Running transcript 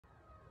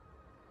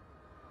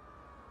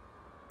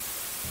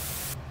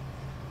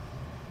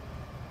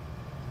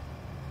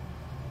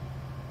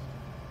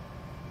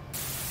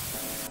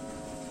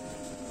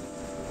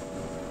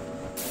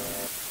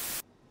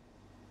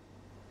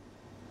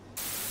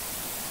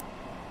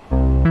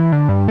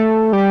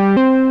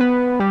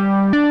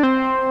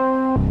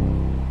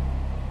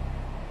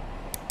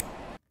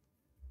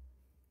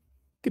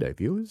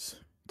bonkers.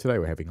 Today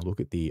we're having a look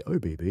at the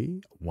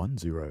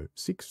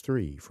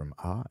OBB1063 from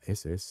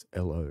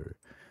RSSLO.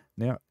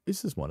 Now,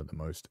 this is one of the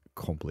most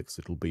complex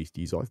little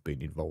beasties I've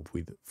been involved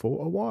with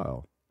for a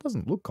while.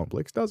 Doesn't look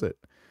complex, does it?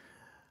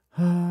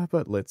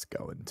 But let's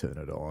go and turn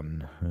it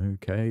on.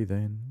 Okay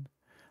then.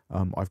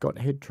 I've got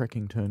head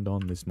tracking turned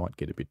on. This might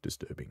get a bit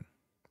disturbing.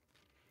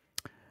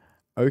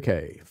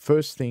 Okay,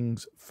 first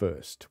things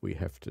first. We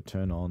have to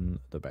turn on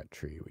the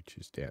battery, which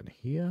is down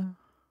here.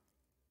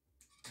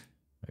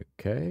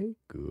 Okay,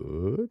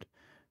 good.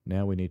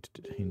 Now we need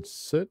to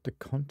insert the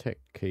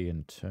contact key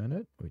and turn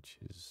it, which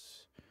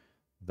is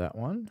that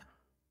one.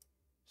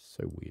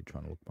 So weird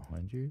trying to look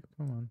behind you.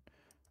 Come on,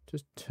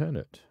 just turn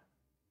it.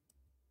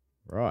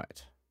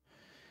 Right.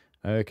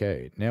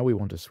 Okay, now we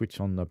want to switch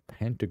on the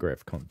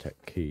pantograph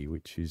contact key,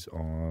 which is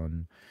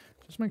on...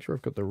 Just make sure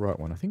I've got the right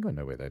one. I think I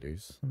know where that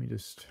is. Let me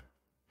just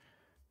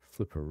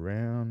flip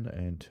around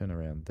and turn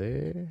around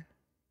there.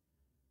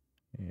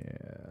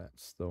 Yeah,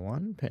 that's the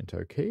one,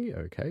 panto key.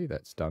 Okay,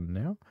 that's done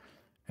now.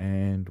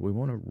 And we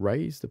want to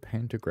raise the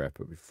pantograph,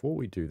 but before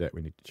we do that,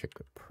 we need to check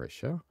the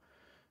pressure.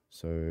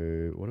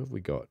 So what have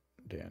we got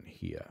down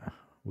here?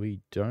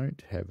 We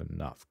don't have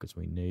enough because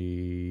we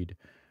need,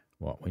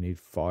 what? We need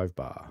 5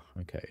 bar.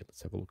 Okay,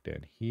 let's have a look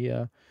down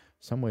here.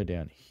 Somewhere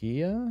down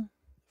here,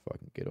 if I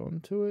can get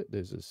onto it,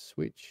 there's a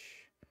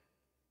switch.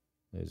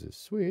 There's a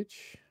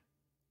switch.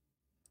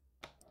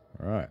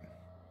 All right,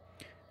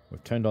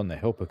 we've turned on the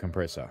helper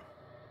compressor.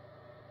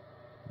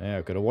 Now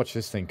I've got to watch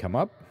this thing come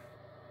up.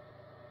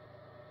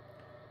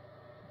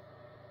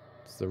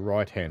 It's the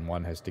right-hand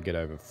one has to get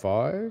over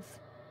 5.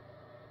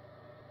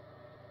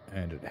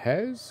 And it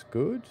has.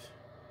 Good.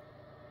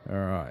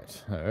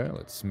 Alright.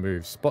 Let's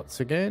move spots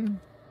again.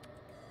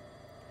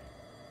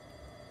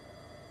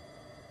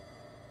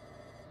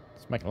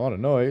 It's making a lot of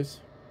noise.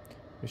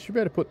 We should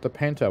be able to put the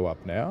panto up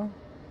now.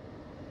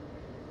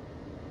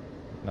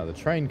 Another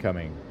train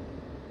coming.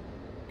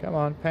 Come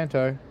on,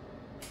 panto.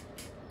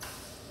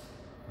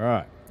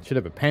 Alright. Should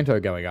have a panto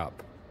going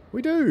up.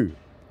 We do!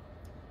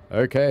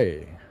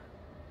 Okay.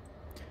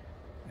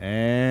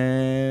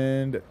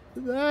 And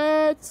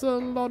that's a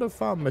lot of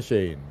farm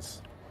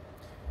machines.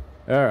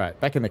 Alright,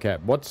 back in the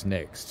cab. What's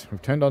next?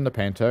 We've turned on the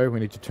panto. We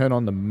need to turn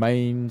on the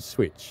main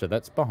switch. So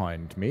that's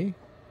behind me.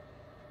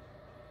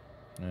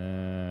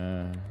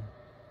 Can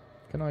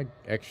I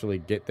actually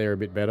get there a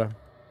bit better?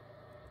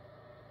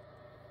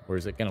 Or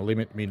is it going to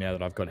limit me now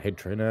that I've got head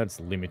trainer? It's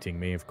limiting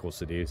me, of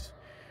course it is.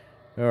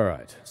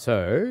 Alright,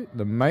 so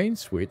the main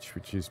switch,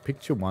 which is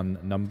picture 1,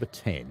 number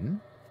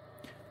 10.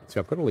 So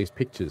I've got all these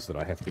pictures that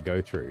I have to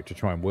go through to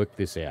try and work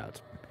this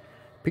out.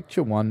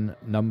 Picture 1,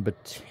 number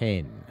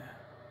 10.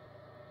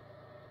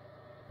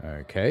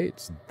 Okay,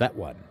 it's that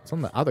one. It's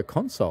on the other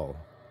console.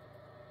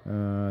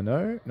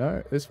 No,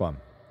 this one.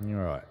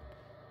 Alright.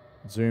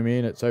 Zoom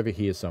in, it's over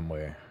here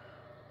somewhere.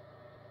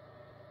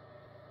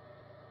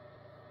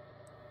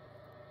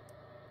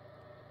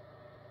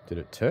 Did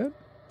it turn?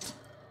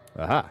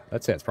 Aha,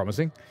 that sounds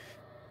promising.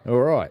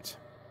 Alright.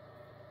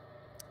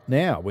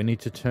 Now, we need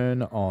to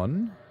turn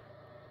on...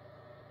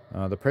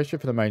 the pressure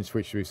for the main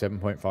switch should be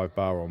 7.5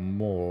 bar or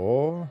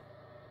more.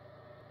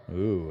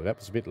 Ooh, that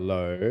was a bit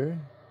low.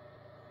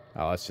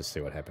 Oh, let's just see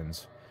what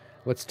happens.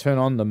 Let's turn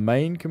on the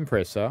main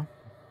compressor,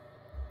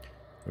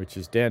 which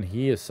is down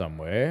here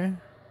somewhere.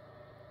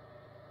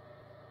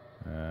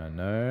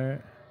 No.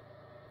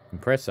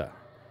 Compressor.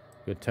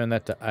 We'll turn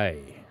that to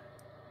A.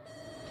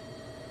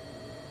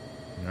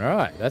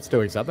 Alright, that's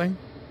doing something.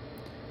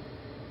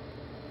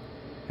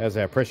 How's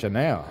our pressure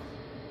now?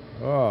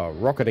 Oh,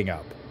 rocketing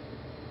up.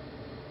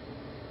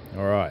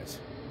 Alright.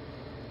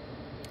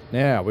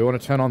 Now, we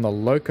want to turn on the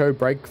loco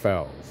brake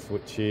valve,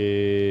 which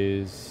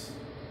is...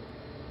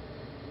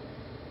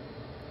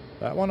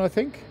 that one, I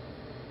think?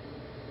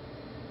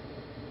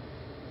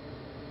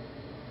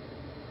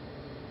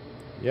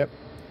 Yep.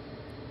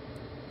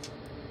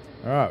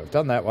 Alright, we've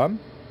done that one.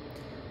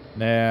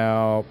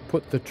 Now,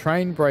 put the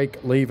train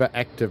brake lever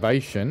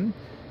activation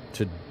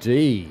to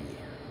D.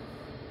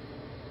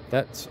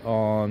 That's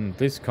on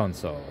this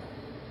console.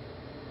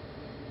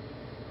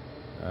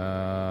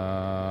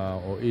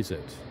 Or is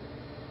it?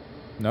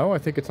 No, I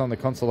think it's on the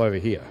console over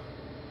here.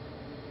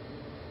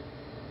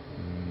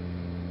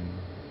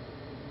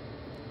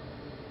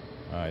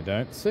 I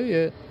don't see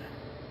it.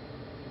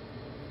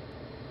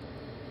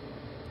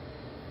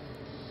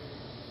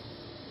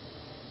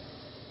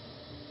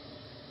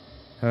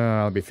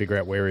 Let me figure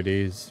out where it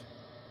is.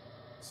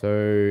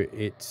 So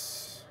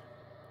it's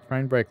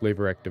train brake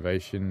lever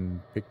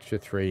activation, picture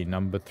 3,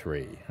 number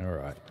 3.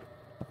 Alright.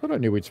 I thought I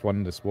knew which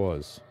one this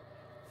was.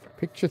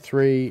 Picture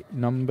 3,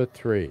 number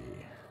 3.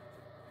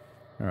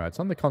 Alright, it's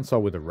on the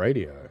console with a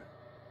radio.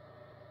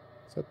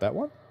 Is that that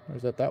one? Or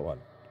is that that one?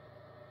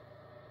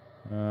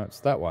 It's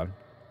that one.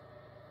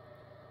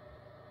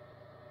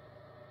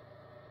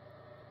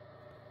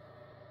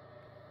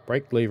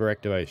 Brake lever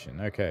activation.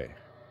 Okay.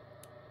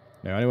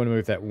 Now, I only want to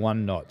move that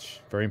 1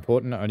 notch. Very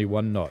important, only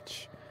 1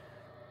 notch.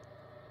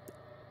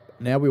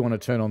 Now we want to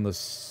turn on the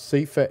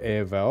CFA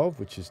air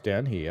valve, which is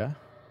down here.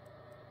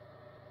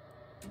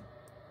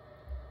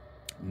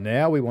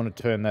 Now we want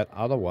to turn that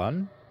other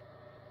one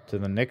to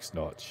the next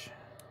notch.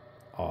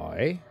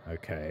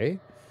 Okay.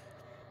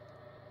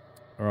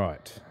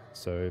 Alright,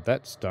 so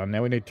that's done.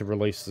 Now we need to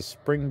release the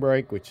spring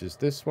brake, which is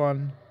this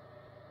one.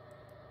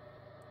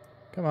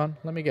 Come on,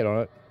 let me get on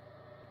it.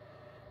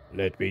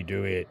 Let me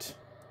do it.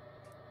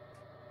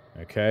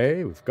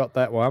 Okay, we've got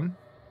that one.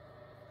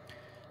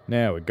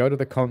 Now we go to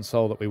the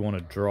console that we want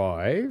to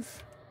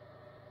drive.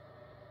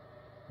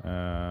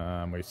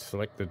 We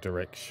select the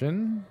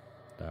direction.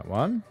 That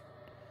one.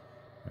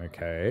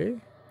 Okay,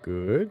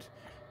 good.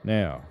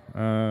 Now,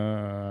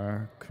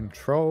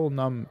 control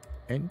num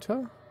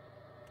enter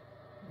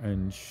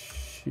and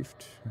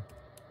shift.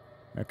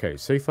 Okay,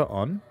 C for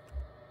on,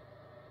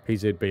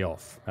 PZB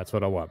off. That's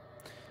what I want.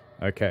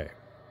 Okay.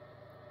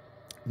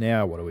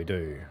 Now what do we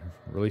do?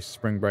 Release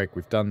spring brake,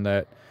 we've done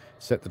that.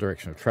 Set the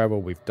direction of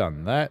travel, we've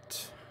done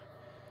that.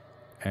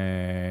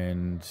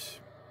 And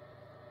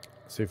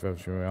see if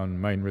we're on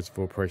main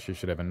reservoir pressure,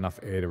 should have enough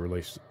air to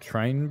release the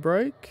train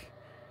brake.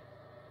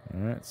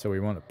 Alright, so we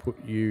want to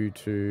put you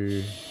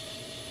to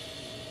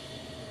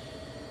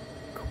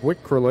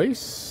quick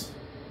release.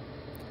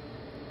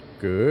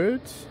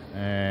 Good.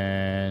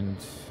 And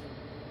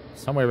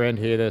somewhere around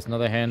here there's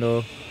another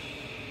handle.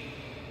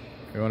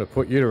 We want to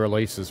put you to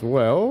release as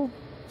well.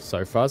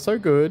 So far so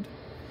good.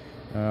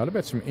 What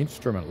about some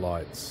instrument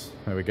lights?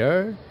 There we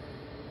go.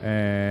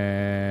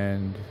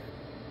 And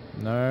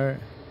no.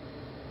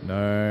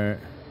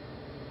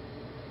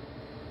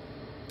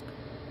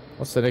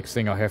 What's the next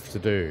thing I have to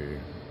do?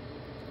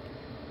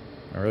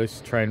 I release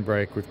the train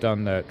brake, we've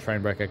done that.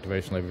 Train brake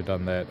activation lever, we've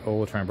done that. All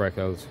the train brake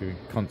levers,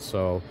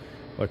 console.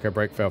 Loco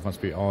brake valve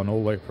must be on.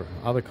 All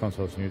other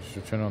consoles need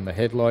to turn on the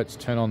headlights,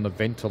 turn on the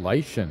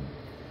ventilation.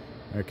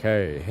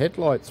 Okay,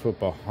 headlights were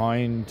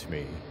behind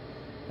me.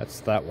 That's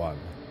that one.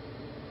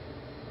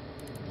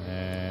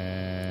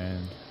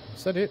 And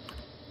is that it?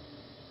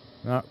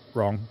 No,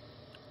 wrong.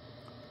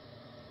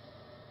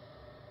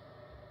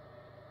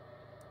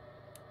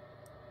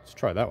 Let's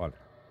try that one.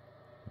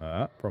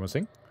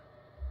 Promising.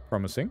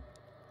 Promising.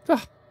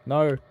 Ah,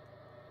 no.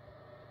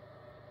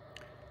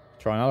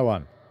 Try another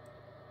one.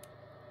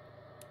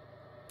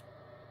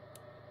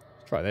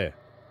 Let's try there.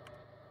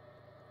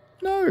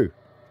 No.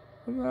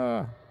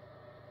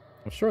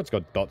 I'm sure it's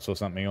got dots or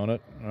something on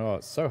it. Oh,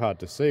 it's so hard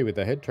to see with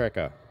the head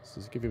tracker. This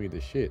is giving me the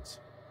shits.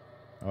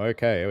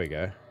 Okay, here we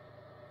go.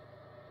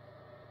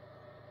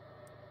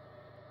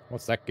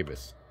 What's that give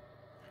us?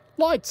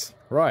 Lights!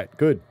 Right,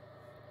 good.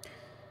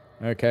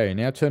 Okay,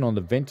 now turn on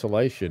the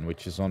ventilation,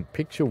 which is on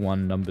picture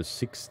 1, number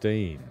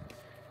 16.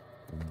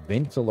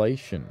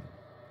 Ventilation.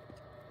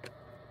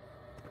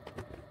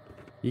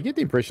 You get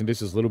the impression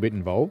this is a little bit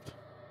involved.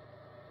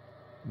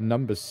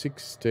 Number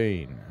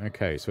 16.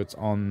 Okay, so it's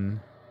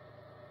on...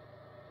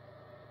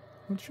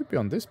 Well, it should be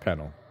on this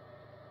panel.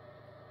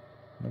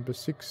 Number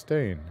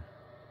 16.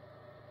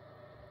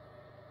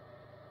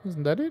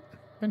 Isn't that it?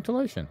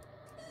 Ventilation.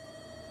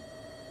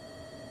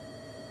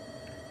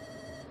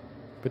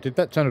 But did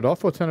that turn it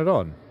off or turn it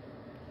on?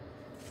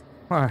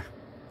 Ah,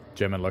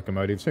 German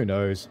locomotives, who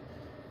knows?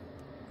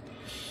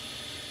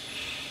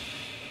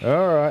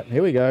 Alright,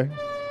 here we go.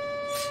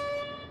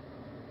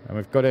 And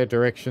we've got our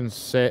directions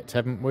set,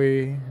 haven't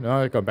we? No,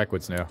 I've gone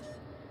backwards now.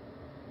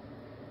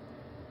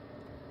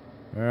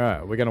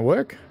 Alright, are we going to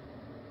work?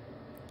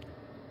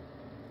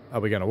 Are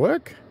we going to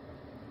work?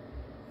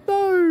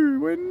 No,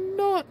 we're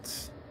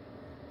not.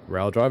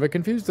 Rail driver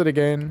confused it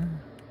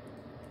again.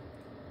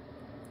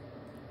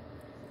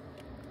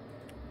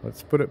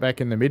 Let's put it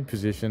back in the mid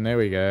position. There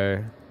we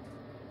go.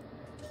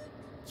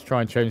 Let's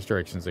try and change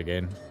directions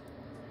again.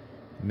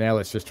 Now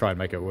let's just try and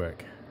make it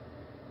work.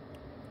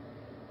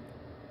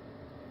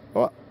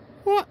 What?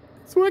 What?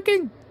 It's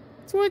working!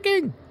 It's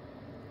working!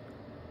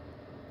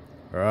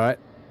 Alright.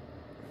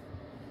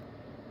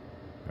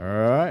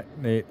 Alright.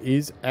 It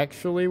is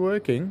actually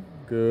working.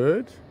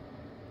 Good.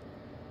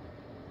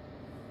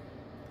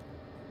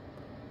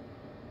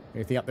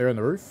 Anything up there on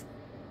the roof?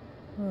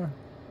 Oh.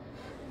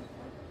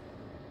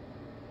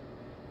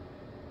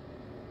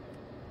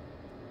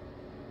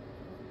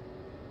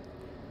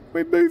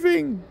 We're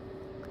moving!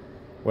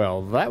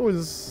 Well, that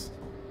was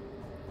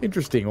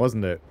interesting,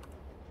 wasn't it?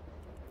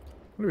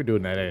 What are we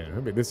doing that end? What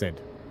about this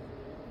end?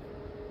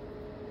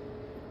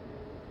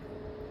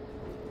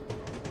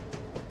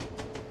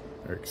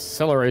 We're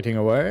accelerating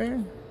away.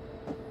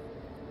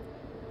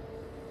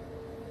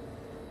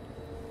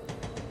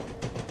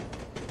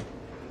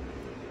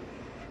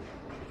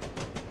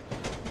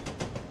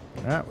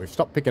 Ah, we've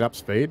stopped picking up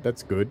speed.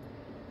 That's good.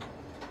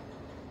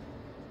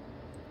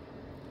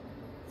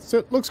 So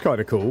it looks kind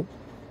of cool.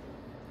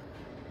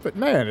 But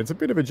man, it's a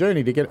bit of a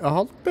journey to get...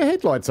 Oh, the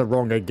headlights are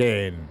wrong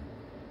again.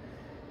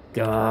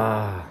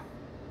 Gah.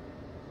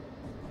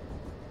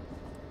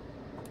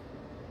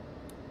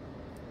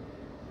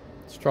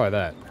 Let's try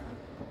that.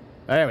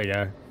 There we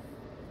go.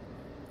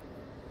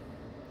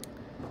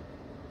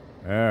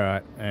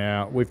 Alright,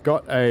 now we've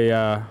got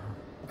a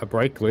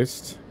brake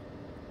list,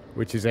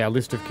 which is our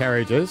list of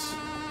carriages.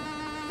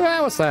 Ah,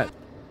 what's that?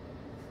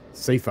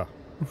 Seefer.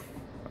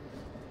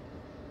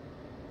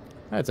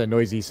 That's a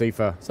noisy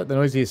seefer. Is that the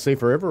noisiest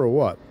seefer ever or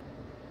what?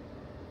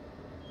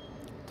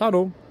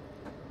 Tunnel.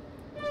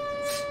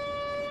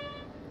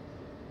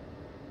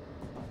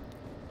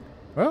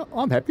 Well,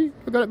 I'm happy.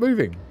 I got it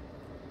moving.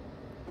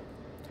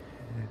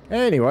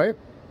 Anyway.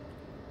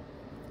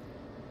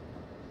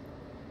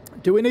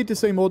 Do we need to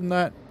see more than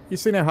that? You've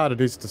seen how hard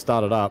it is to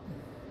start it up.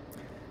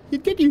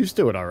 You'd get used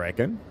to it, I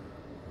reckon.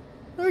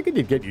 I reckon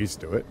you'd get used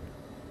to it.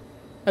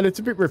 And it's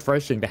a bit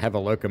refreshing to have a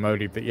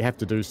locomotive that you have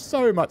to do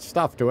so much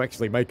stuff to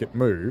actually make it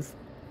move.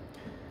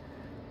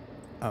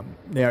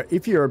 Now,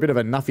 if you're a bit of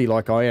a nuffy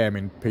like I am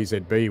in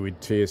PZB with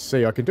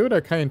TSC, I can do it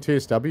okay in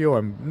TSW.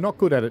 I'm not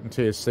good at it in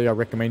TSC. I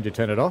recommend you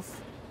turn it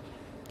off.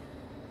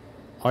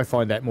 I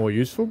find that more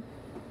useful.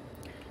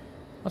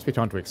 Must be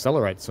time to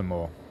accelerate some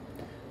more.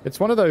 It's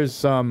one of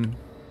those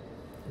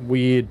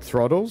weird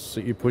throttles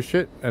that you push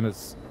it, and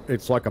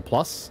it's like a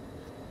plus.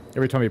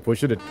 Every time you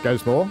push it, it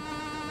goes more.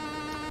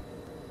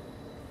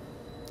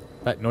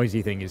 That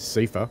noisy thing is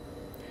Seefer.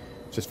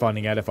 Just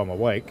finding out if I'm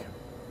awake.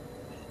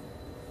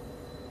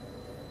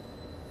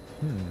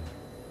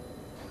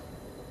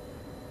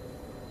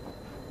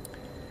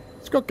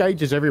 It's got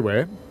gauges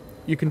everywhere.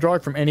 You can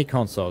drive from any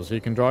console. So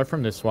you can drive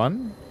from this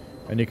one,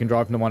 and you can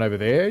drive from the one over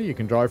there. You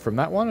can drive from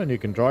that one, and you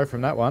can drive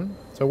from that one.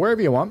 So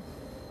wherever you want.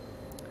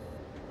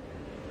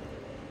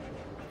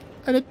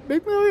 And it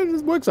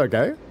works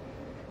okay.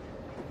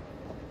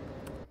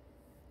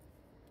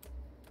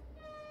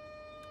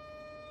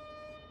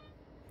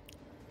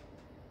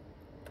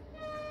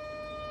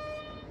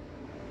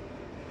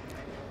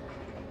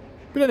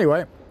 But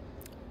anyway,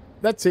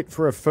 that's it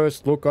for a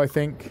first look, I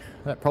think.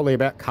 That probably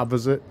about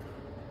covers it.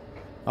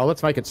 Oh,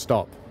 let's make it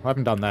stop. I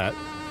haven't done that.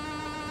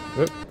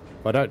 Oop.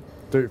 If I don't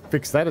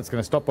fix that, it's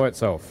going to stop by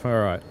itself.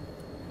 Alright.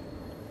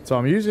 So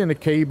I'm using the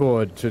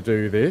keyboard to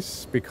do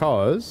this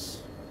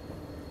because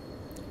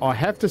I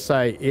have to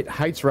say it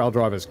hates rail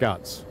drivers'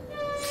 guts.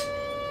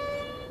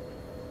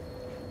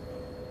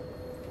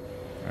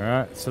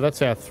 Alright, so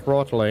that's our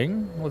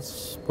throttling.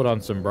 Let's put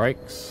on some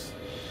brakes.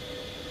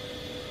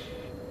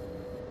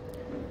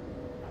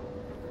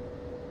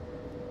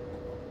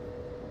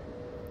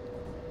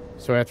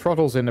 So our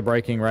throttle's in the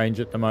braking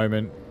range at the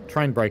moment.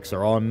 Train brakes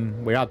are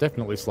on. We are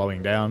definitely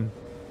slowing down.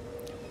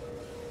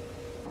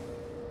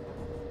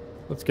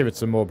 Let's give it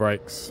some more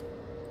brakes.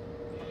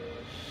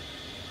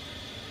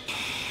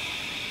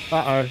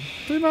 Uh-oh.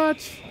 Too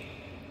much.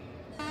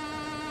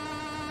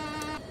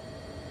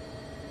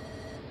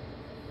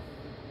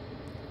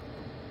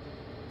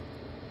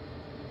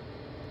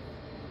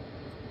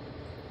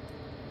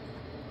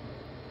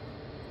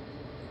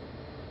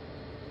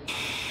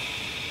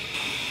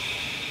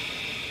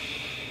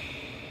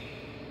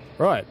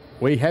 Right,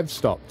 we have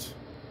stopped.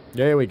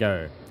 There we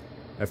go.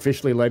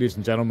 Officially, ladies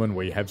and gentlemen,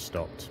 we have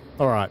stopped.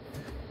 Alright,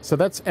 so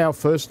that's our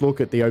first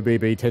look at the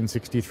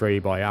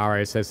OBB1063 by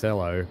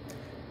RSSLO.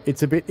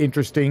 It's a bit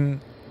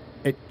interesting.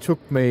 It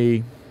took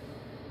me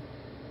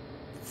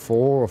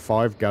 4 or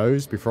 5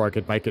 goes before I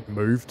could make it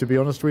move, to be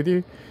honest with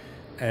you.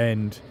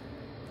 And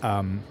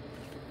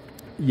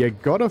you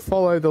gotta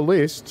follow the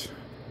list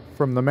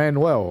from the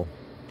manual.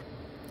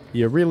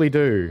 You really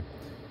do.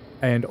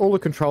 And all the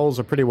controls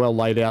are pretty well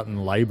laid out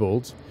and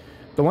labelled.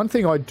 The one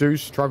thing I do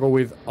struggle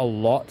with a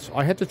lot,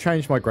 I had to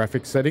change my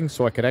graphics settings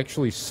so I could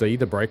actually see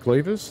the brake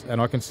levers, and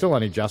I can still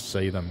only just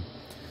see them.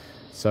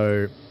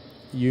 So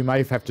you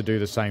may have to do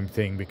the same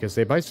thing, because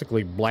they're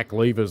basically black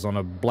levers on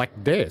a black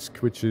desk,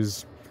 which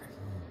is,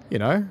 you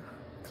know,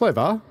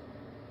 clever.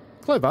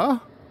 Clever.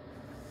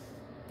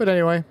 But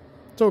anyway,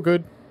 it's all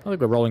good. I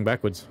think we're rolling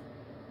backwards.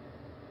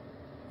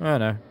 I don't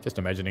know, just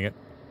imagining it.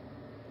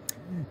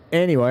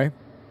 Anyway,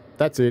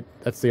 that's it.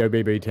 That's the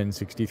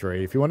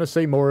OBB1063. If you want to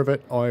see more of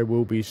it, I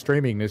will be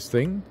streaming this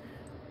thing.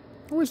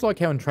 I always like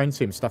how in Train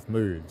Sim stuff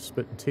moves,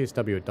 but in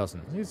TSW it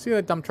doesn't. You see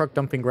that dump truck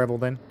dumping gravel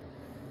then?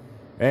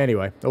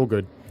 Anyway, all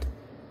good.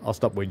 I'll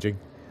stop whinging.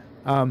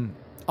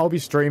 I'll be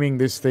streaming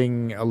this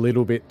thing a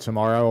little bit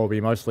tomorrow. I'll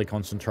be mostly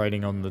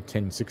concentrating on the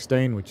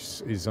 1016,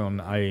 which is on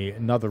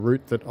another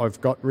route that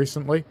I've got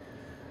recently.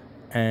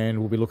 And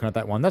we'll be looking at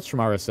that one. That's from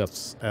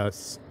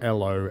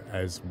RSSLO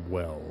as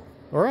well.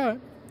 Alright,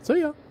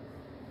 see ya.